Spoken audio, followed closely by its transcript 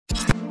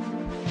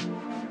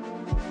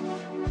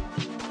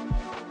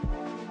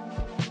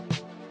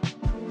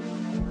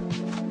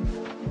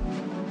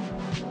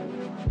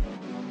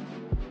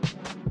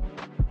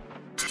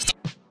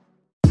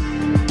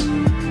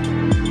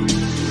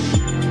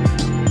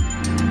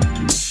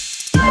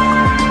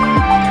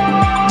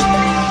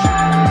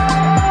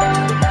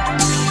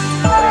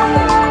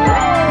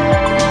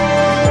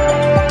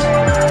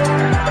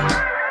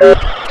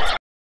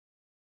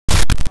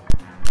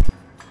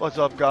what's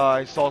up,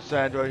 guys?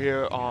 Sawsandra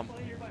here.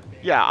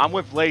 Yeah, I'm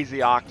with Lazy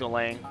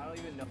Octoling.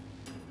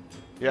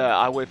 Yeah,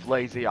 I'm with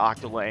Lazy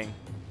Octoling.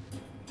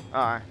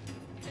 Alright.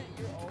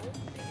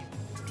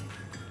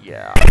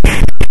 Yeah.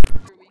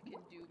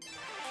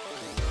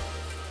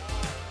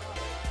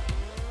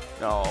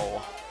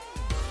 No.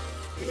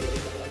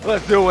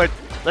 Let's do it.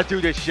 Let's do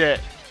this shit.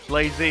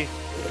 Lazy.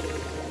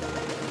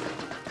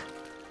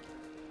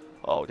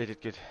 Oh, they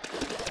did good.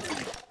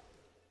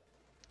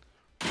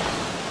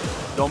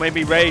 Don't make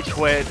me rage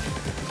quit.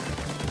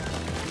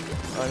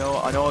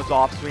 I know it's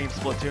off stream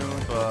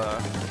Splatoon, but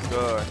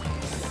good.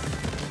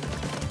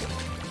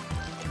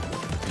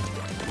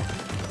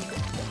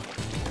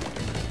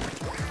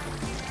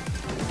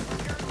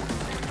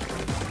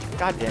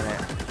 God damn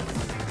it.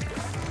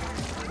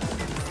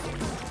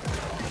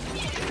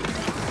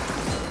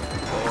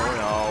 Oh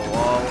no,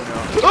 oh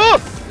no. Oh!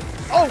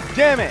 Oh,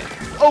 damn it!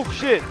 Oh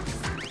shit!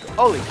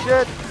 Holy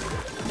shit!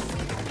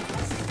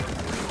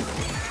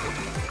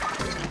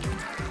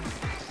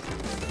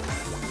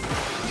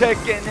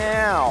 Taken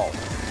out!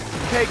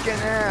 Taken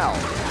out!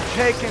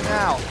 Taken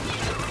out!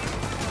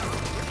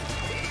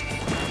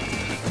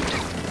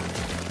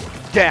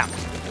 Damn!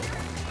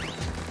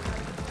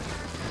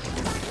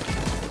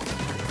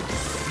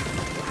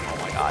 Oh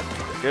my god.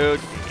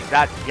 Dude,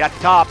 that you got the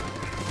top.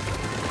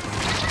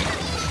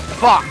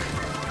 Fuck!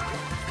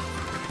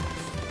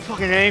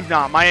 Fucking aim's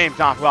not, my aim's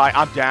not right.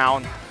 I'm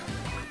down.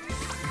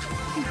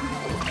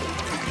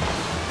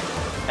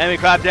 Enemy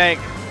crab tank.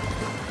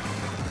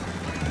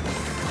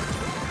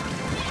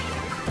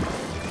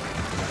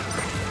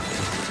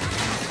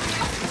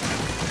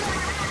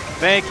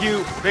 Thank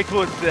you. Big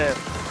to assist.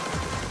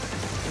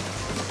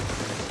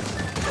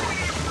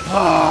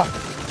 Ah,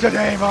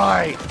 today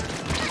mate.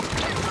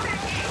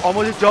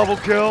 Almost a double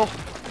kill.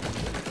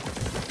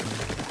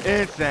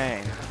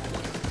 Insane.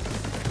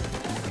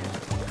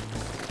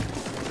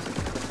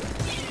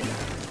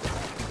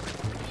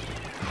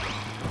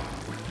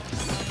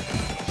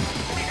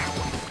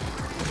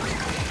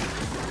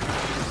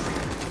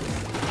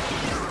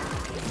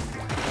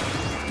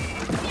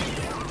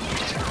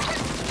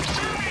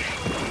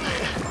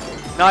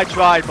 Nice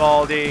try,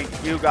 Baldy.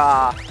 You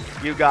got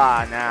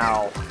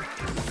now.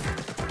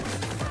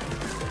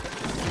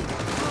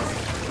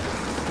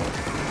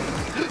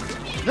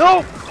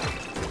 No!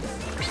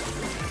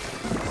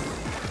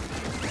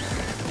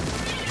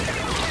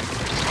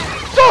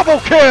 Double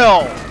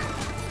kill!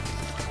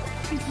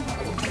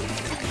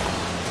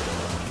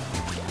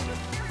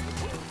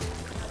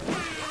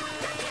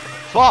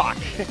 Fuck!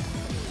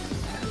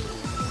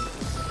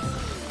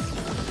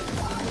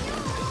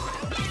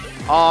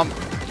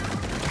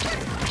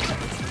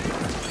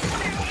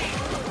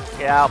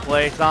 Get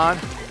outplay, son.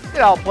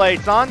 Get outplay,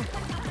 son.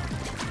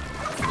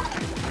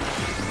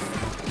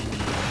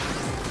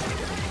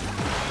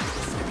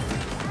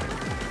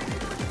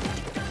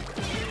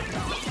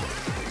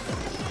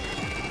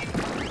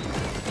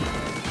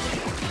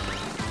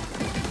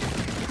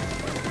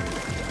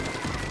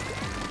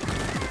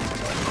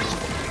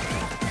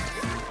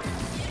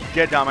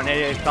 Get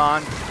dominated,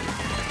 son.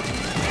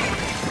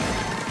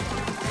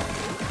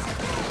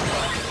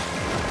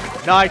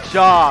 Nice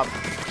job.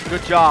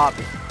 Good job.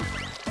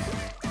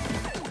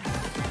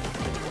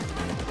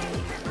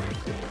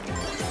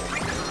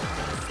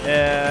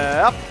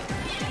 Yep.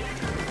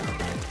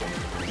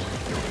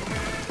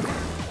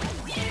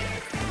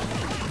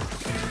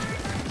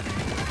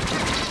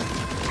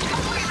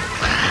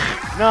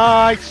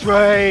 Nice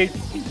trade,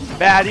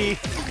 baddie.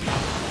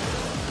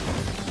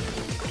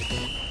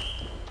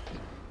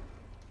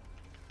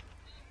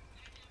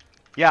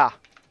 Yeah.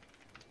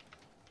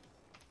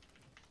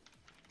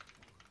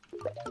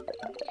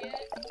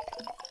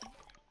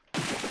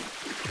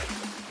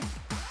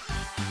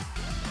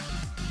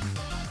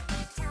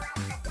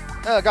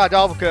 Got a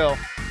double kill.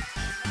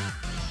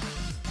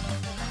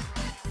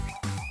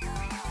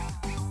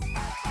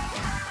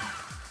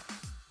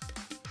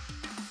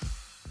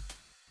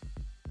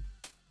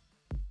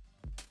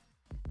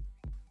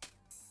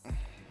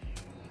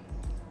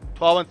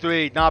 Twelve and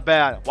 3, not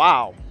bad.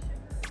 Wow.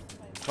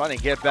 Trying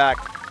to get back,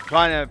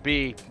 trying to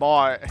be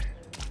more.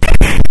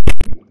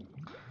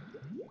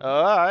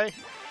 Alright.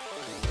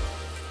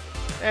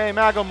 Hey,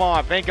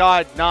 Magomar, thank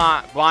God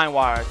not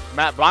Blindwire.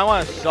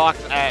 Blindwire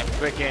sucks at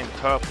freaking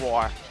Turf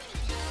War.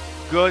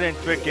 Good in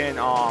freaking,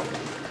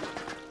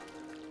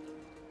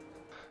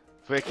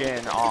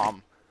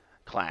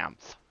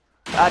 clams.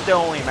 That's the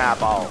only map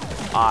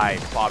I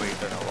probably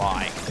gonna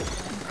like.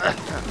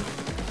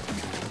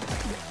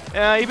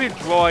 Yeah, even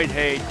Droid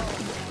hates.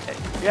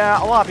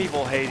 Yeah, a lot of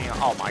people hating.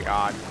 Oh my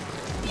God.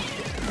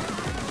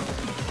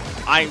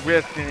 I ain't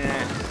risking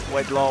it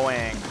with low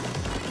ink.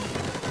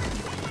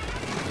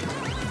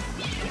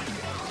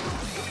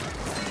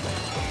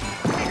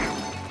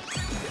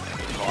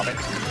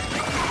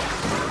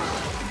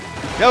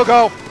 He'll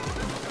go.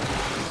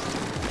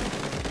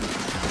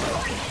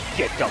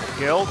 Get double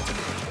killed.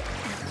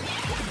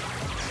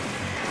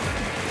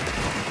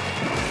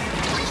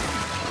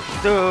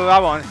 Dude, I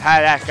once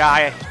had that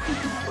guy.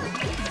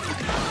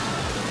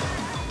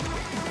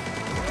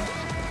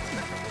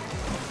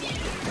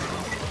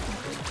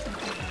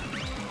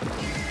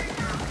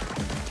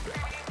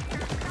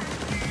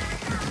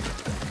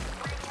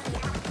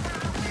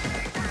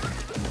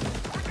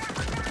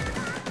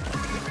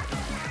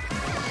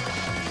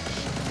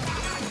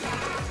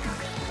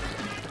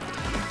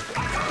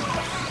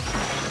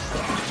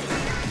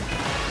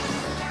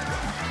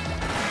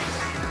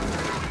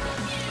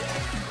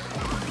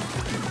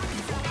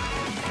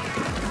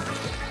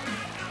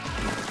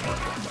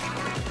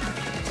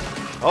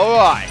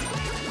 Alright.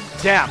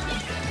 Damn.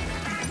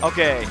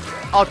 Okay.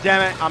 Oh,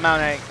 damn it. I'm out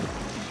of egg.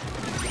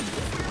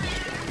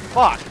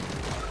 Fuck.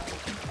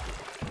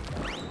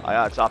 I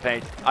gotta stop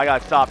paying. I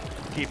gotta stop.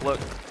 Keep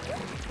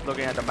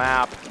looking at the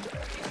map.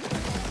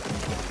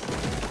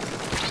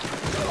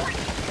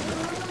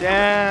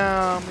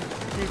 Damn.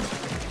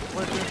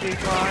 Let's keep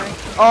trying.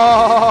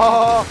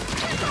 Oh.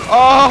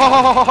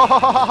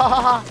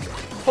 Oh.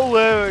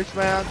 Hilarious,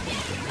 man.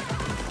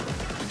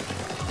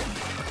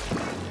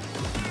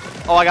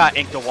 Oh, I gotta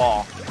ink the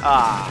wall.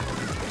 Ah.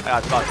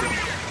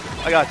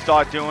 I gotta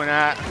start doing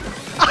that.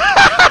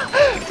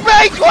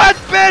 Rage one,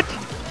 bitch!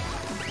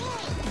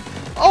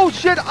 Oh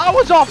shit, I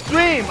was off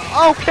stream.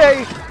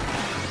 Okay.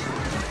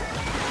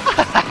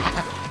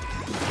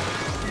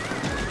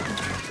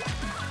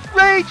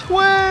 Rage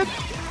win!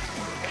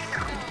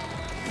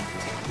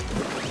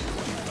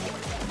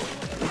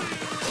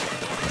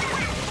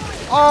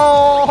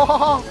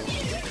 Oh!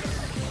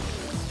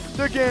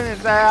 Took in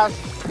his ass.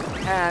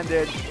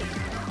 Handed.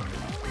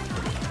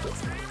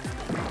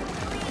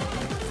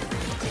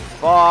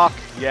 Fuck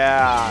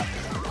yeah.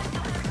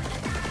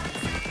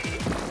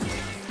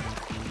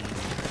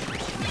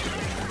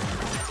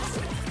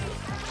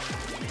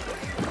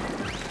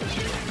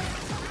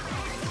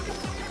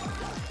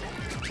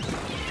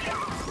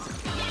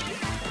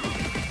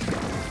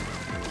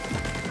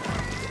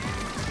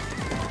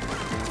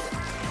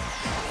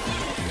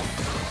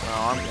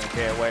 I'm gonna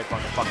get away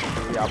from the fucking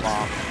booyah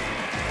bomb.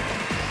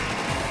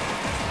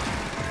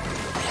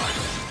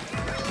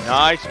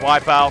 Nice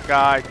wipeout,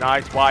 guys.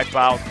 Nice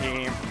wipeout,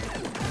 team.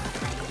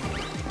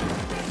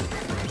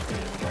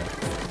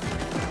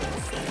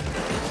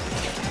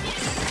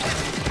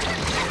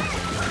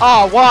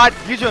 Oh, what?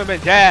 You should have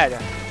been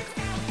dead.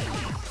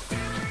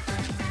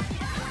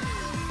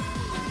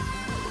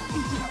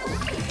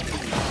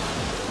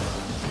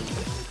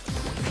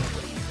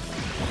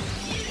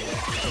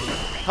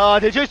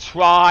 They just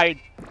tried.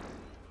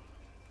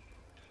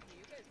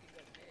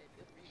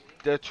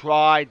 They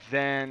tried,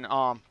 then,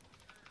 I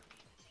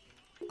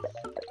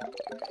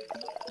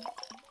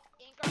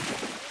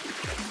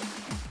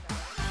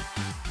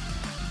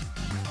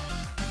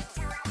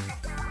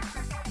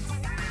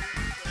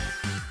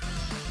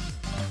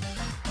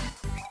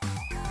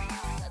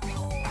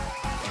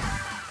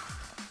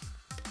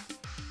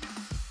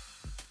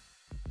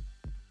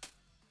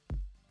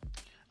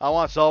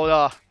want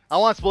soda. I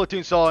want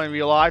Splatoon soda in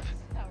real life.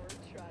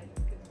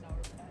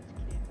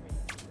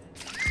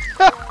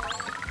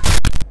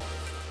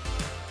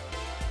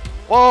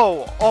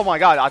 Whoa! Oh my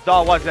god, I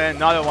thought it was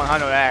another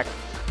 100x.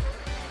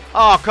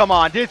 Oh, come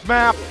on, this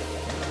map.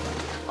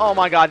 Oh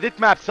my god, this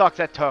map sucks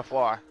at Turf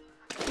War.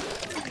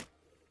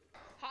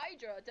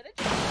 Hydra, did it?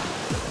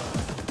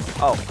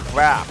 Oh,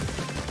 crap.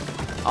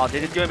 Oh,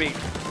 did it gonna be...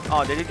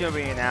 Oh, did it gonna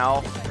be an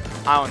L?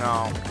 I don't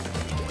know.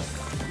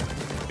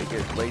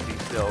 Because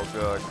Lazy's still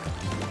good.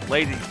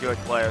 Lazy's good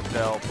player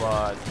still,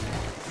 but...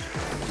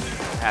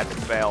 Had the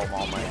fail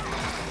moment.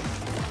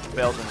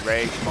 Fails and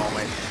rage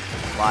moment.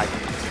 Like...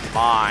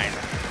 Mine.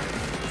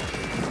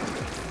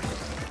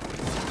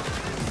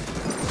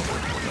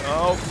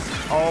 Oh,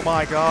 oh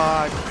my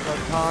god. The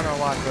Connor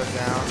lock goes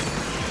down.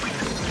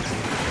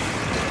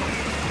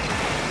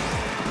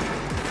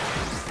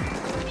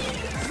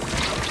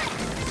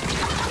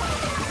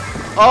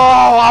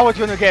 Oh, I was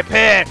gonna get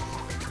pissed.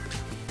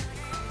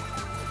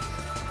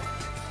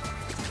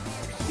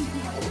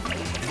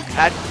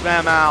 Had to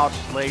spam out,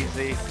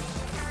 Lazy.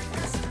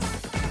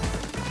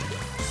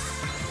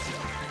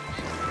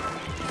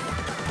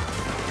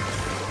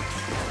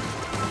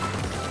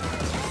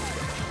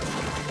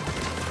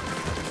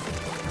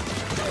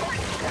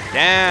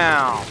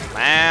 Down,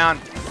 man.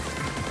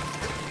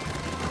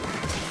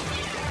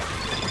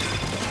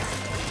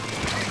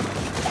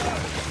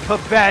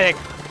 Pathetic.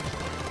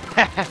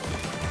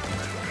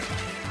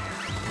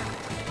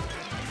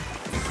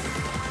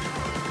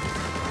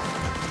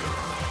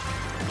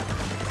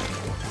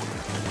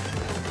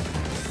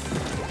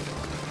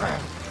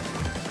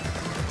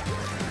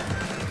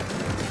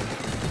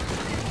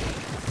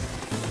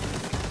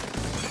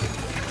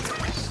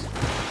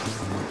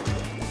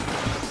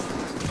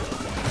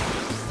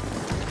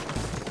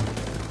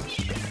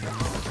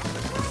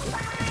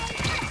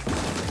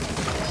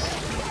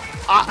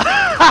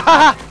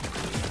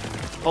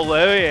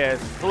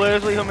 Hilarious.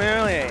 Hilariously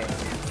humiliating.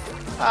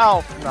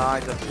 How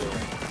nice of you.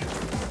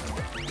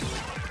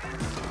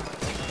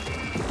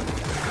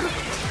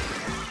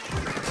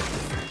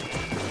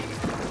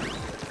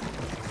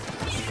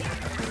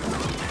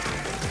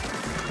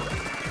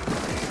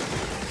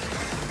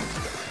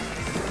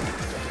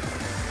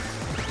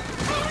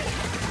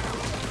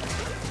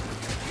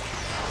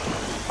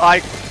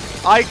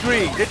 I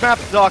agree. This map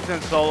sucks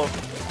in solo.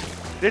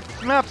 This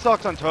map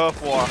sucks on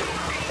Turf War.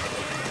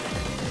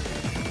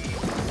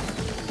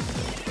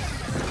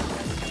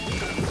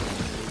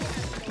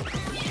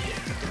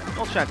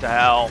 No chance of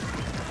hell.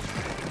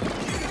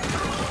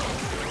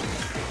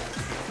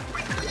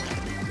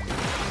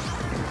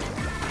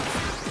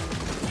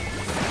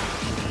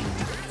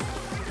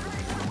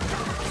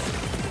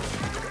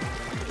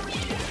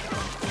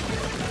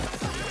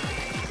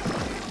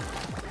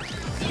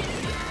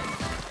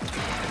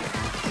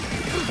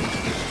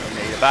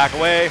 back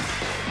away.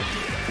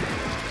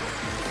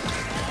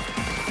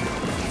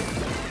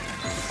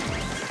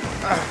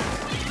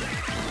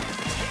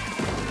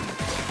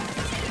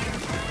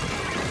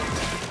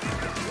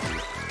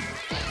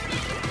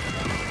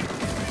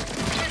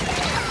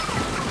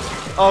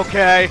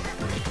 Okay.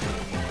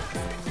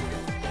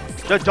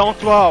 Just don't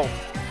throw.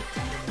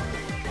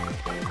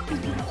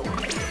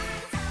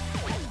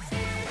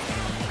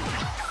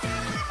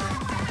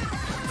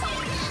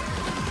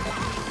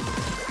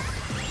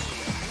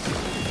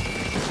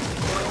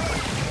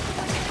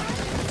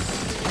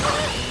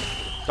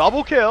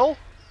 Double kill.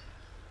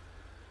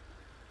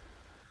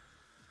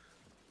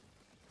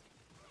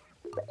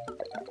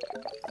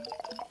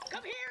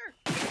 Come here.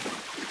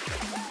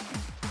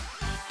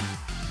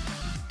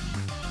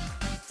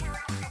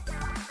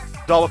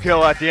 Double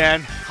kill at the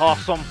end.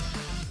 Awesome.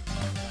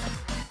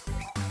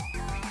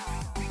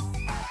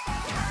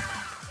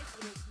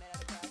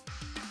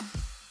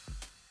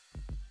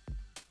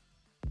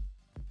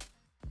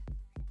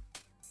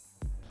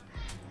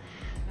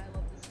 I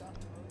love this stuff.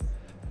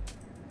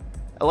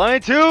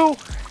 11-2.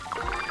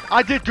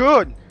 I did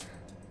good.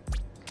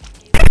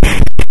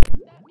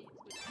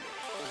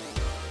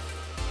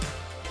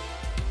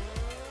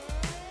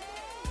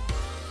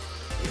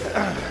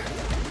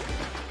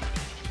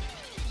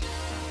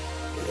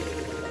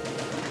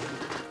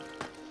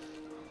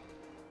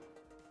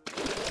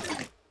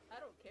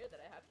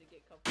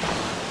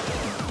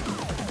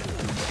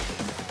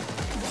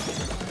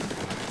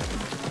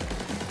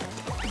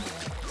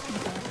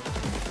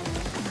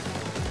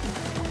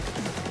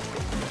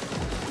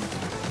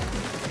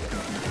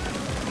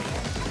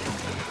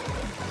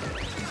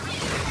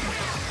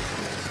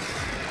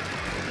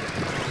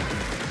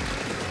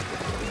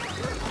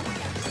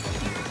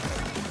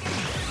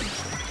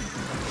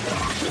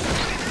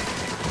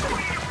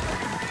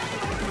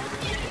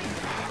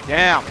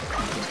 Damn.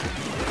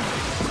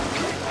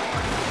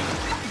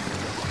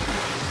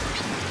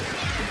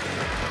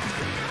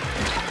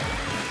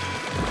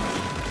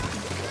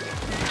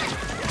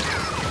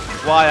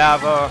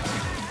 Whatever.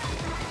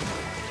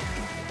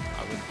 I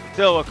was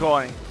still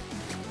recording.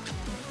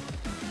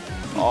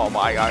 Oh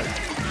my god.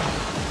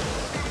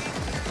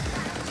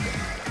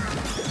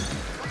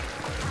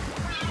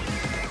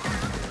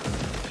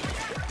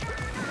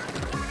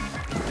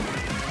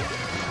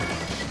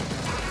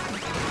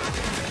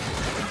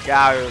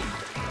 Got it.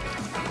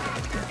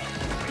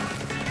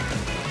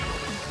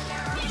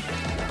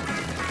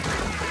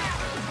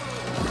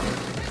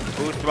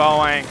 Who's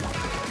throwing?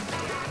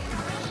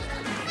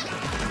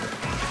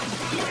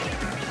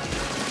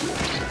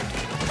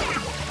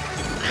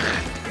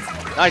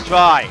 Nice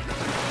try.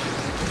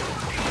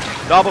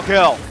 Double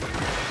kill.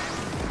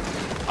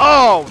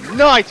 Oh,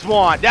 nice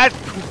one. That's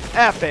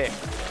epic.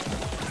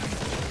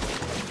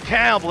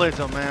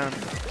 Cannibalism, man.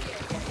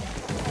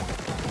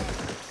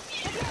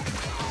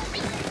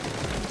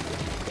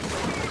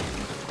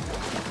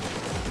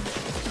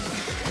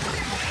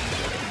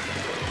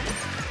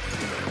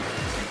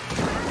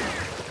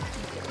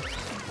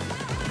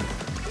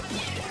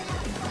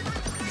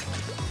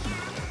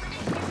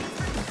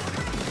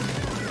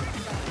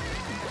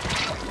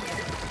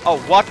 Oh,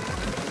 what?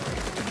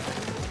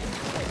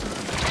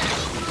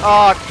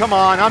 Oh, come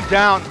on. I'm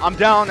down. I'm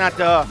down at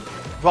the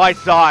right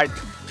side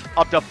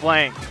of the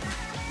flank.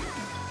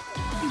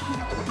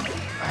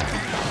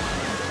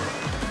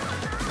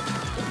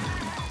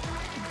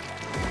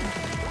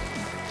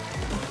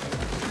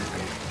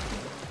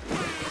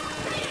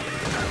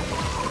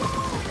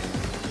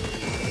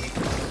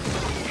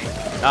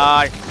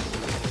 Nice.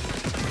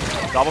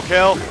 Double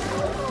kill.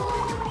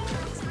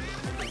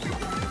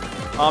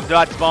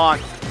 That spawn.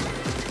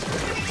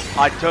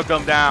 I took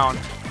him down.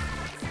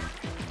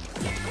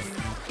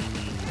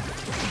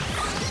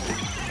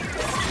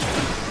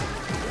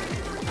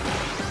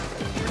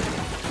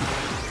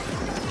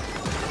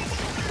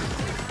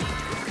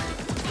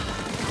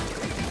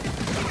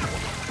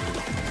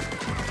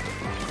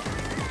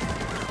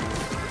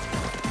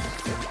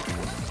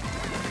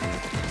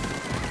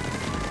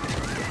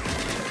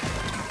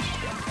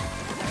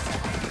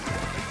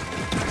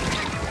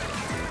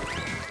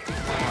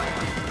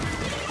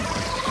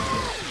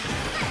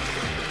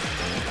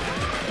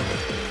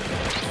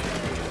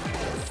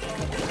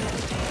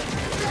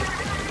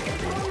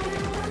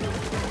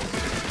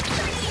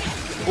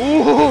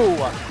 Ooh!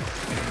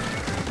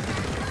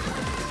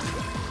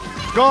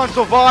 Gone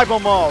survival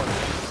mode.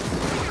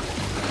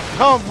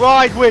 Come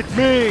ride with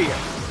me.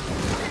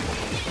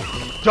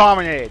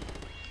 Dominate.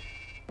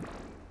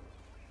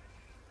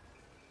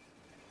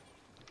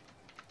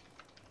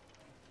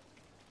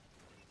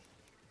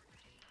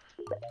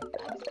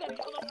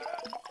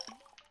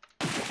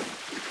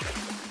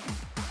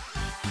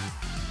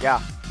 Yeah.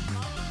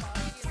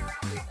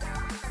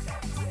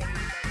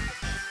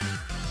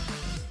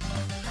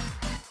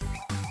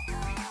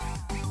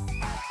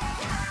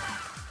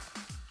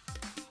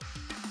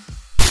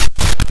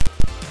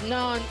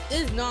 No,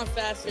 this is not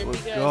faster.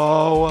 Let's because,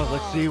 go.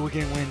 Let's see if we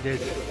can win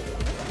this.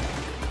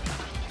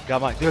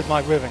 Got my, there's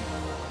my ribbon.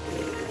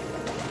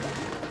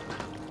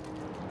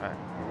 Alright,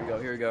 here we go,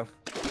 here we go.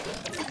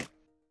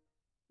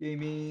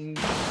 Gaming.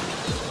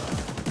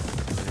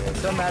 I'm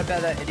so mad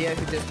about that idiot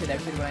who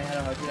disconnected when I had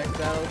a 100x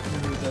battle.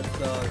 Ooh, that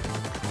sucks.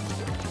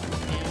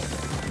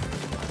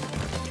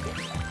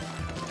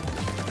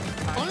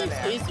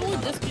 Honestly, if someone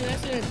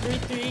disconnected in a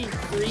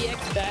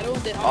 3-3-3x battle,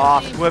 then Oh,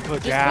 honestly, Swiffer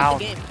just down.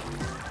 quit the game.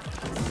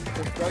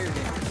 Just throw your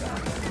game back.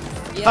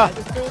 Yeah, Huh.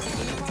 just throw the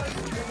game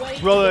away.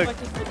 Throw the- go back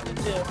to Splatoon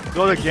 2.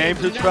 Throw the game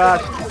to Do not go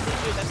trash. back to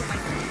Splatoon 2, that's what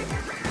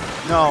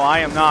my- No, I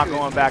am not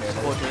going back to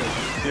Splatoon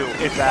 2.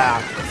 It's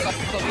ass.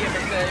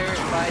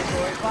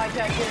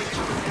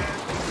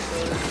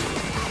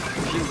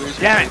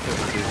 Damn it!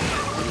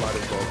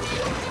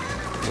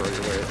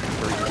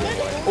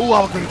 Ooh, I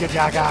was gonna get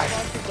that guy.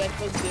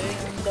 Splatfoon's good,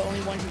 I'm the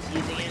only one who's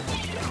using it.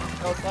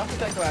 No,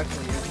 Splatfoon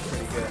actually is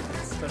pretty good,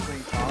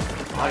 especially top.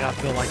 I gotta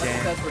fill my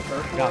damn. That's for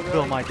turf war, Gotta fill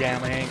really. my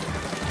damn ink.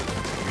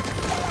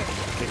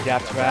 Get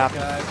that trap.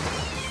 Guys.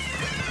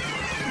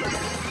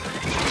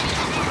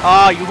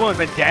 Oh, you wouldn't have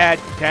been dead.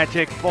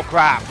 Tantic, full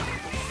crap.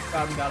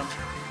 Got him.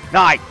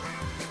 Nice.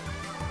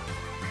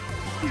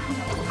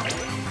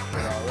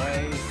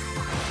 Alright.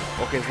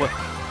 Okay, what?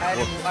 I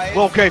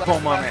We're okay for a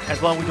moment,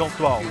 as long as we don't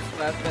throw.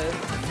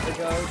 Splatfest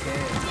ago,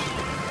 okay.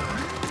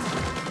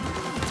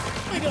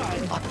 Oh my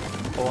god.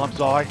 Oh, I'm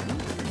sorry.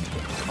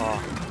 Oh.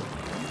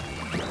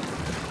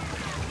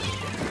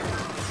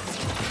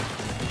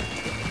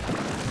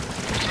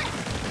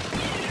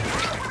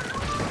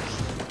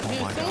 Dude,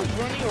 someone's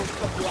running a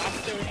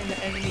blaster in the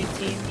enemy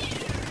team.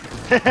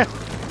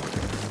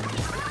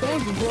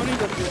 Someone's running a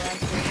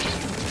blaster.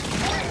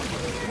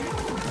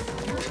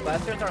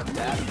 Blasters aren't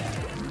that bad.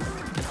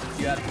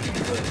 You have to be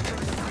good to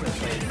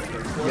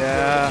play.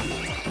 Yeah.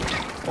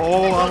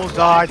 Oh, I almost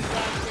died.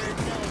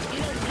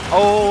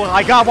 Oh,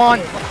 I got one.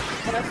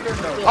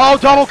 Oh,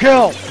 double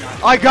kill.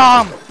 I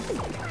got him.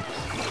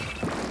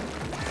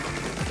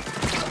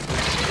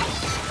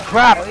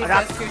 Crap. At least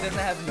S2 doesn't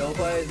have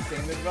Nova and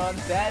Damage Run.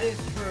 That is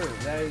true.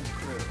 That is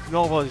true.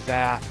 No, what is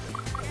that?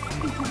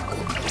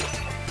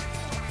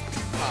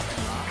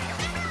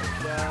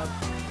 Yeah.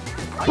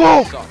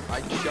 Boom.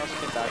 I just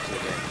came back to the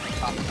game.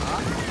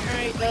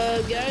 Alright,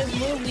 guys,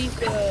 we'll leave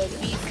the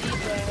BC,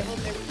 but I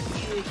hope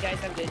you guys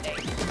have a good day.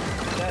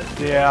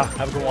 Yeah,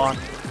 have a good one.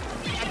 I'm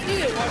still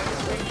gonna watch the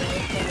stream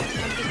though, so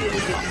I'm just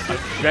really good.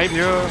 Same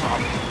here.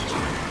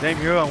 Same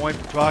here. I went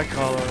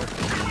tricolor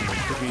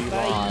to be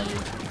live. Bye.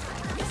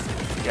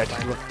 Get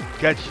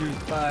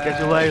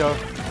you later.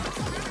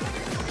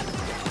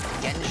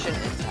 Genshin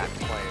Impact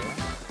player.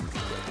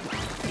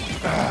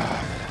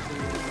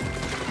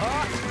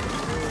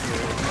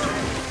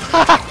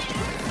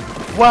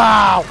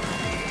 Wow!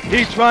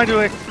 He's trying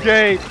to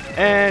escape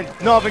and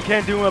nothing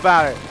can do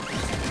about it.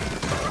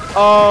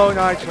 Oh,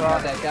 nice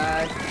try. That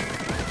guy.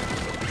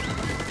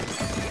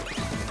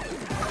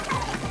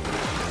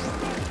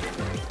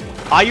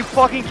 Are you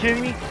fucking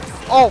kidding me?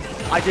 Oh,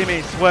 I didn't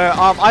mean to swear.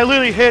 I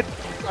literally hit.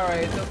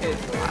 Alright, it's okay.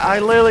 I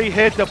literally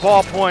hit the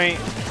ballpoint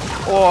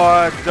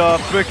or the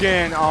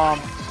freaking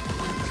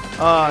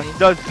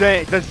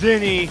the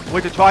Zinni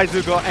with the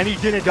Trizuka and he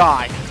didn't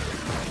die.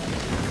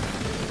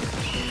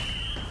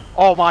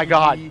 Oh my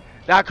god.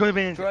 That could have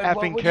been an Droid, effing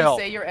what would kill. you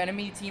say your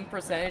enemy team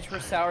percentage for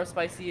Sour,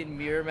 Spicy, and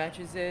Mirror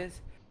matches is?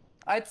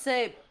 I'd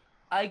say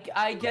I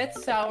get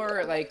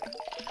Sour like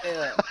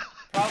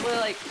probably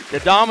like They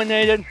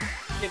dominated.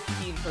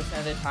 15%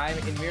 of the time,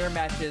 and Mirror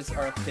matches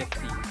are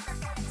 15.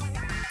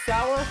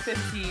 Sour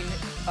 15,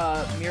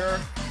 Mirror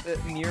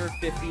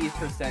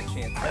 50%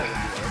 chance.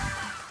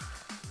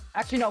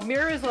 Actually, no,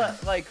 Mirror is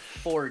like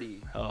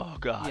 40. Oh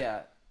god.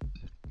 Yeah.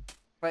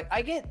 Like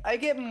I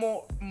get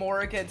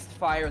more against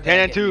Fire than 10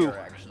 I and get 2. Mirror,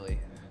 actually.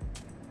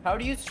 How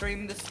do you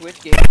stream the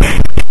Switch game?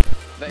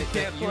 They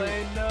Can't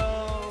play,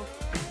 no.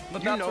 I'm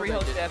about to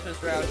rehost after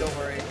this round, don't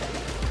worry.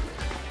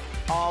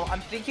 I'm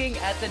thinking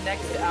at the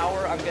next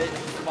hour I'm gonna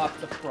swap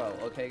to Pro,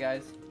 okay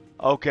guys?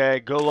 Okay,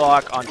 good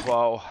luck on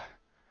 12.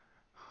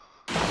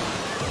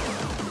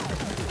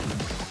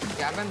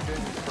 Yeah, I've been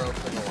doing pro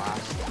for the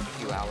last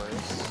few hours.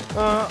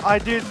 I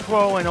did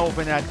Pro and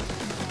Open at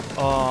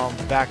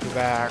back to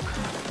back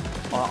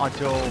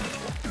until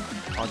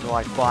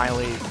I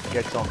finally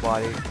get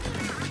somebody.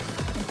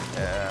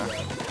 Yeah.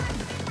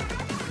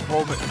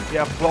 Pro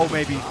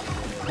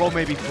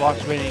may be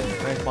frustrating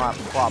with my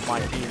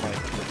teammate.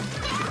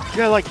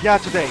 Yeah, like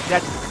yesterday,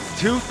 that's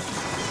two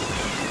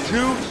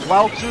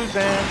Swelters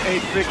and a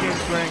freaking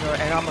Stringer,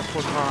 and I'm a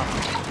Splatoon.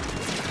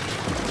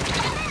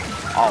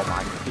 Oh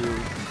my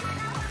dude,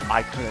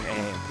 I couldn't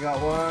aim. You got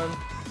one.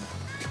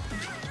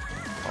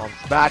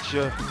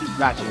 Spatcher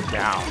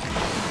down.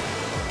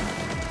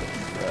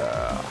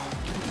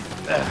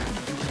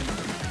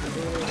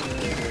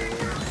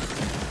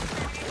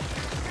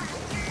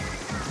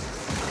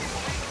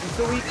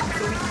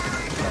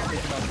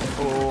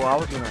 Oh, I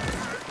wish you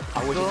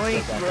Really,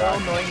 said bro,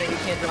 that. knowing that you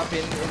can't drop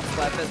in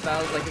Splatfest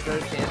battles like it's other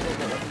chances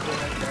that other people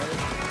might try.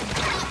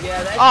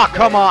 Yeah, that's Ah,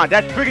 come very on,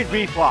 that's good. freaking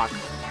V-Flock.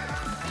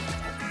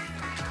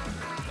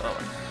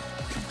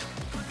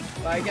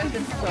 Well, I guess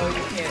it's so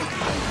you can't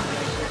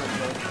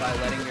by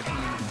letting your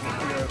team,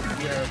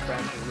 your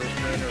friends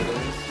win or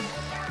lose.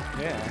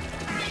 Yeah.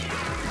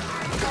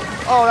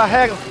 Oh, the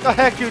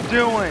heck you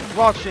doing?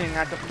 Rushing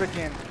at the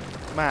freaking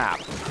map.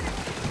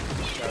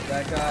 Got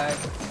that guy.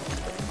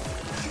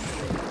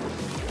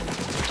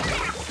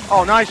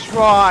 Oh, nice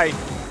try,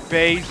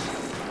 base.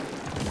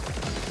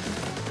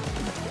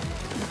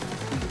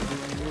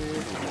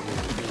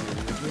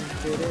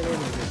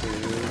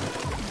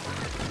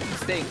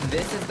 Stink,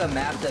 this is the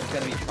map that's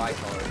gonna be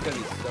tricolor. It's gonna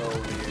be so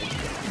weird.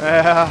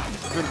 Yeah.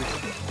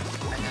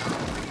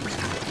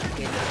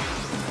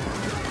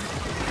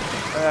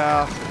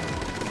 Yeah.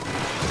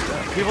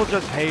 People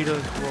just hate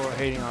us for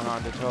hating on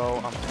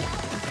Undertow.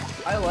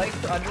 I like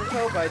the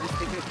Undertow, but I just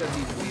think it's gonna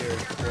be weird.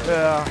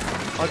 Yeah.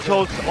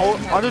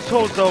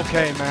 Undertow's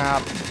okay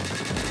map,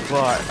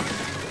 but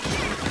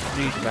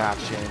these map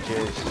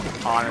changes,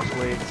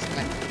 honestly.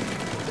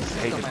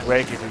 Hate to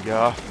break it to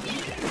you.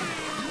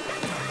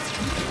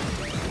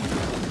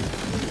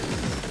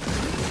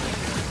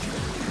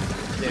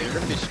 Yeah, you're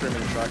gonna be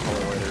streaming Tricolor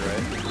later,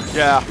 right?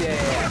 Yeah.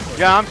 Yeah.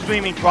 Yeah, I'm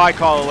streaming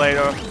Tricolor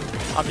later.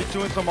 I'm just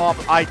doing some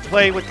off. I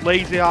play with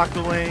Lazy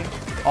Octoling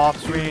off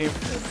stream,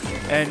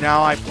 and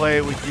now I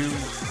play with you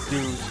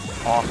dudes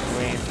off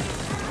stream.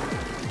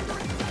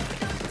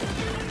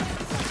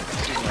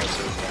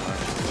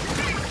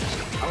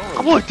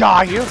 I'm gonna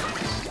die here.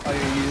 Oh,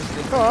 you're used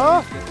to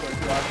Huh?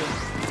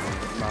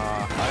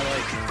 Nah, I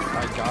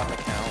got an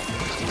account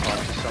to talk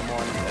to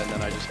someone, and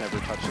then I just never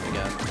touched it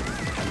again.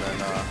 And then,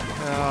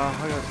 Yeah,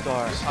 I gotta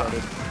start.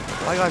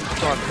 I gotta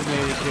start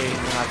communicating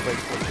when I play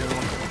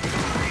Splatoon.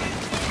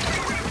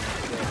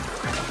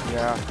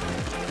 Yeah.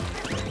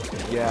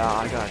 Yeah,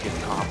 I gotta get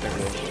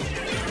confident.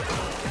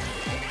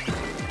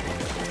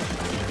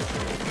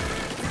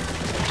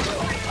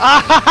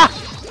 Ah!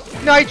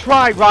 Nice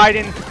try,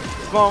 Raiden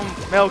from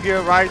Metal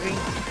Gear Rising.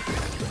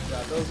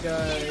 Got those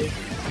guys.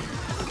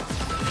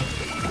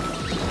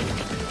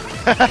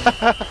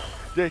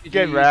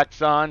 Get wrecked,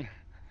 son.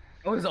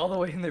 It was all the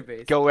way in their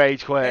base. Go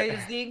rage Hey, quit.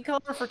 does the ink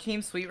color for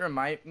Team Sweet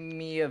remind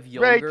me of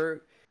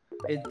yogurt?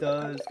 It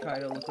does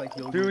kind of look like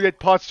yogurt. Dude, it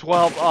plus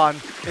 12 on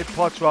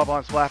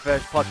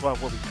Splatfest. Plus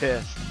 12 will be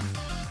pissed.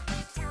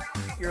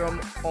 You're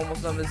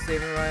almost done with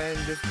saving Ryan.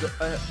 Just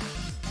going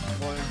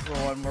for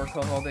one more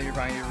co-hold that you're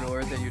buying your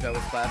rulers that you're done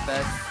with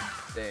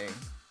Splatfest. Dang.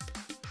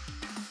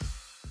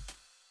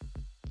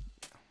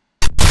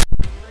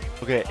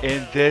 Okay,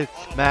 in this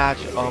match,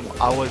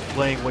 I was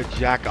playing with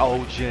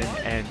Jackogion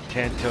and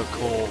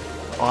TentaCole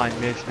on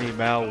Miss Me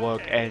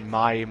Metalwork and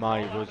My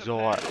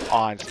Resort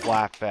on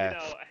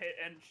Splatfest.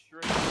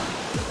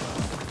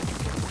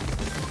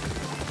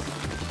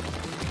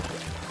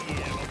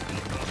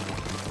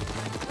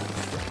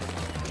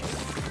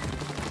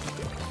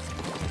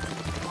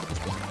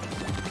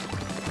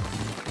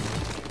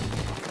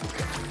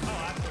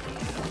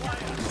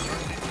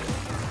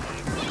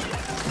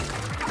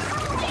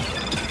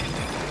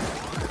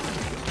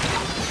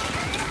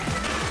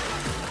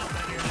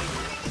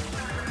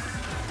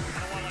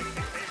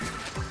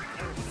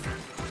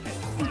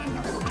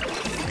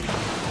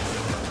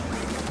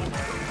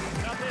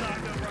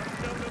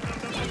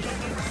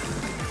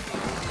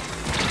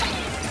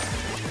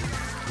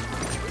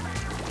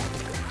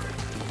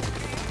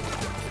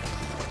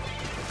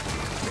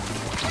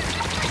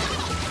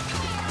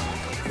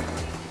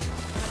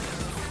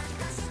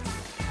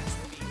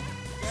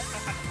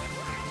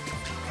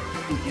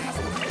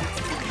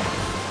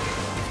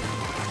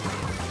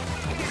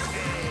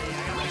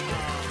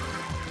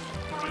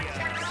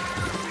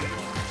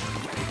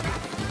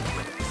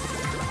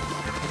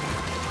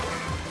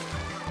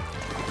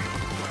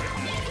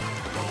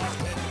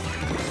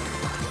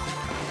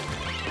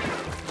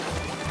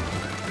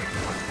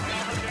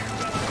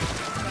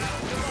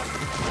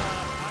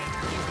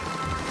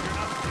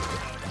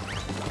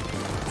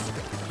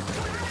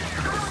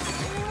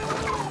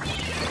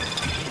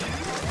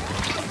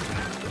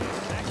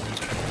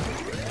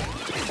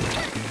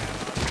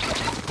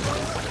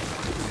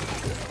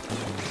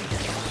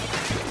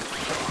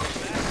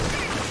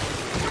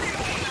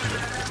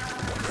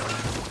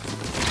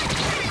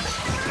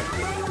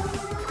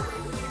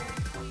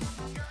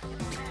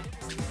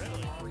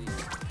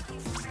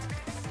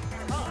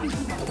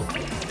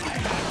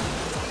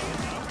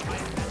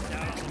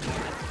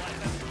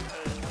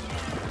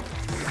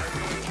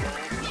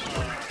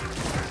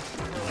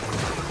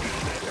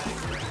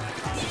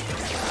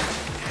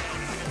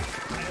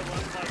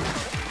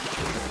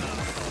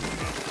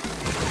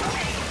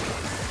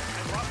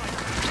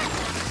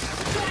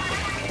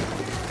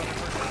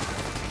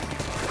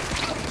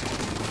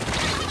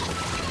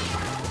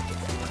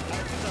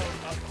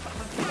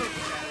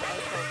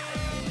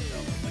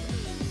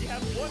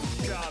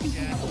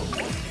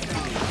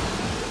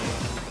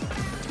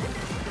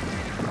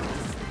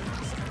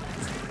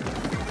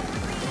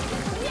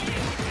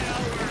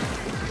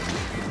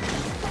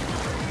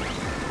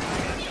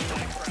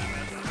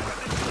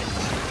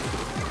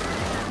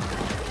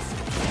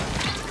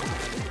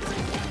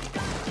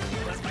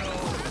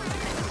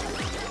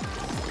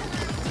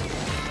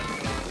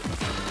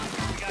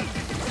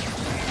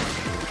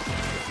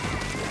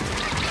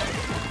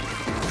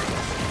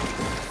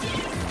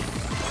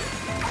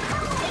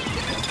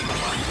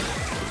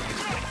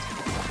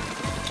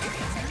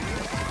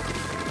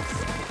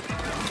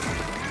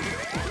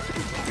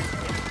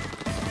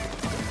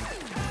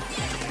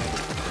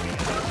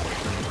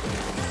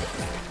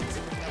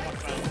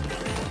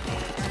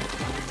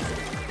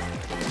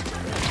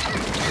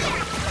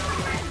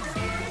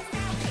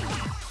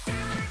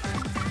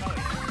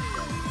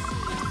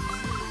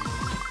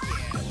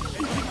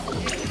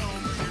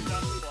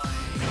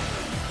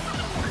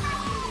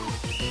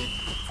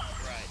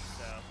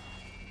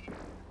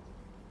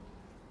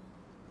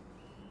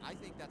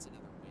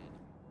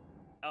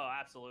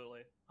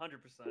 100%.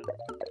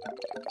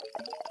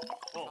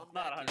 Well,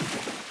 not 100%.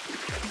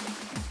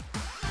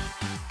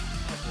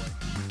 Oh boy.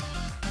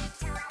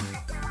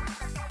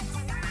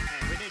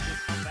 Man, we didn't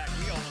just come back.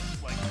 We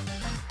almost like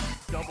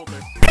doubled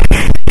their.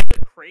 The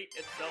crate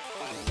itself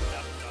cost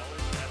 $7,000.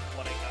 That's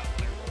what I got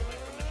when I rolled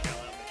it from the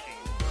shell out machine.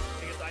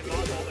 Because I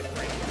bought all the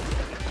crates for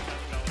the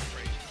 $7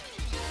 crate,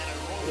 and I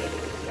rolled it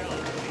from the shell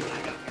out machine. And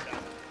I got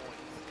 2,000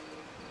 points.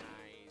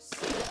 Nice.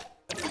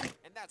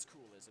 And that's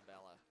cool,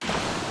 Isabella.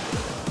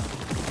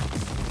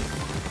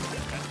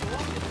 That's the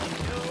one.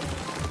 Let's go.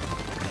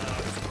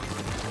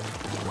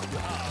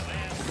 Oh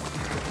man.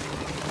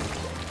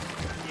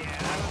 Yeah,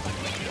 I was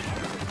like,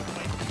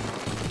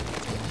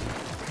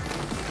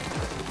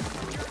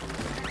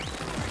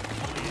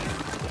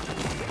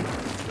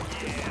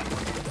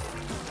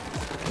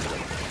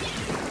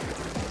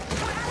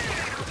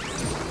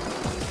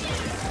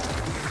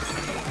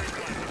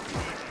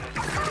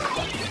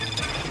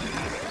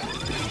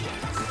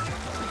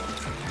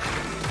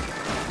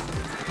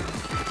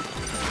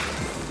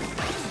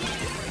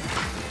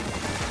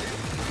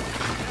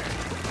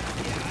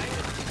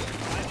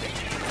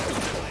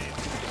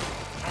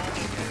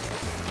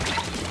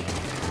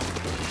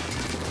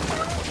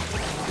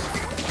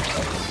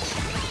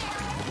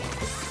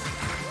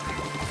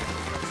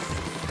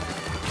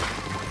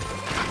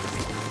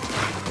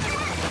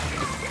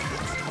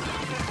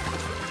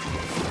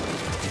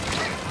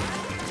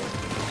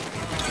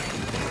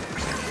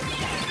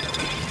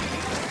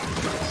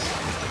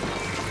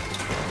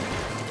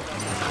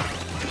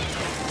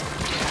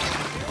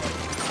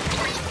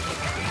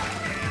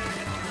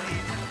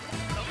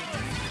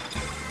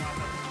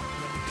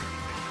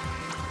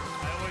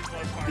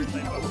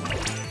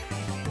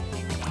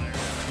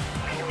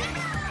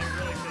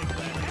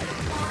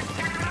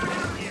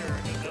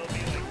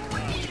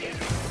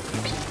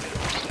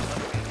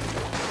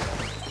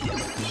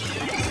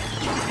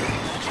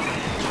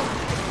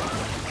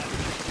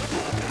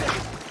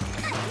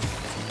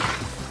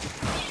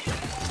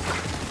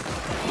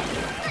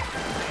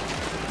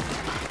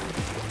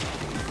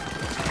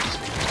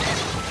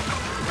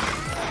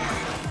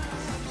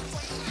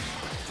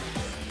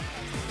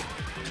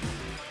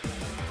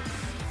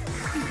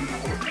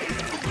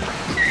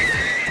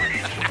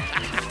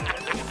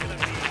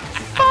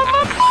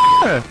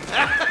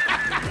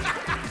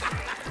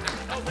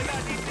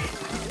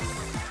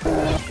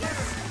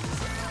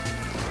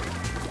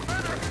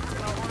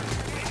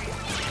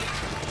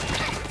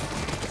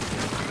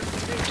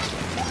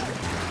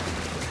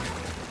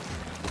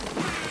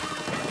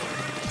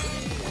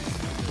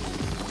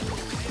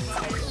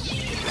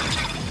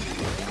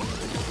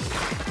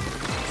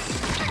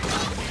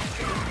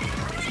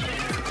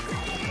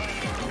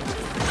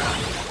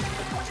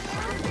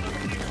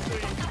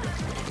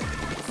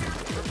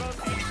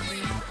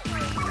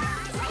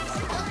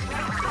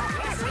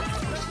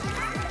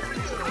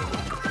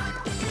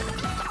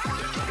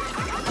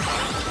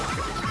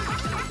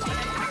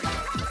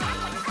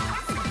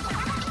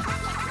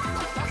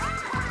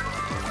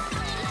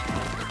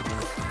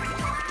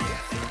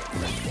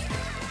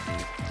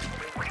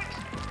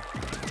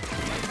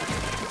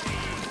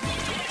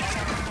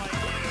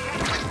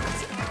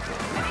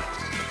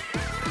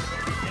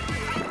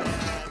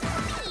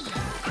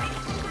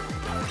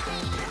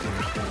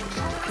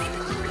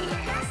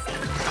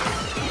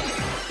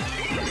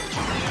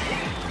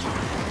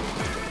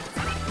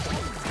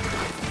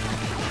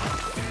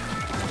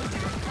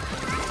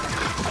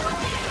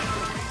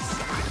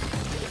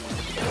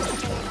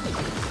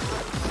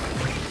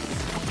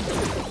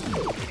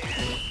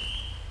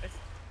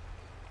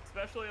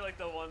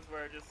 the ones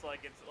where just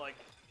like it's like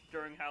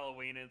during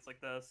Halloween and it's like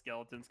the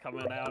skeletons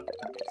coming out.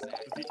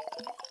 Exactly.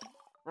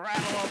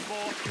 Rattle up,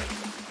 boy.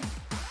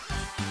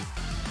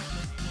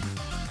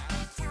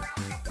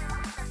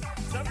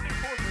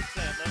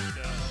 74%, let's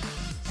go.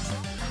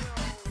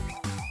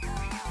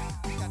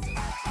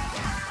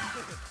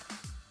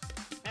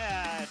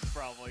 Yeah, it's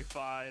probably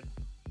fine.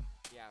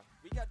 Yeah,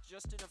 we got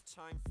just enough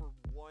time for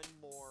one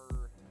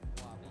more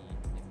lobby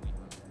if we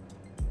hurry.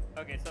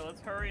 Okay, so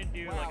let's hurry and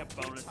do Wow, like a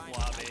good bonus timing.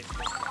 lobby.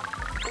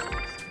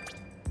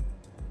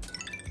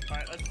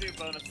 Alright, let's do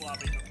bonus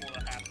lobby before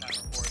the halftime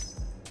report.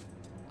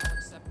 I'll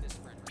accept this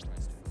friend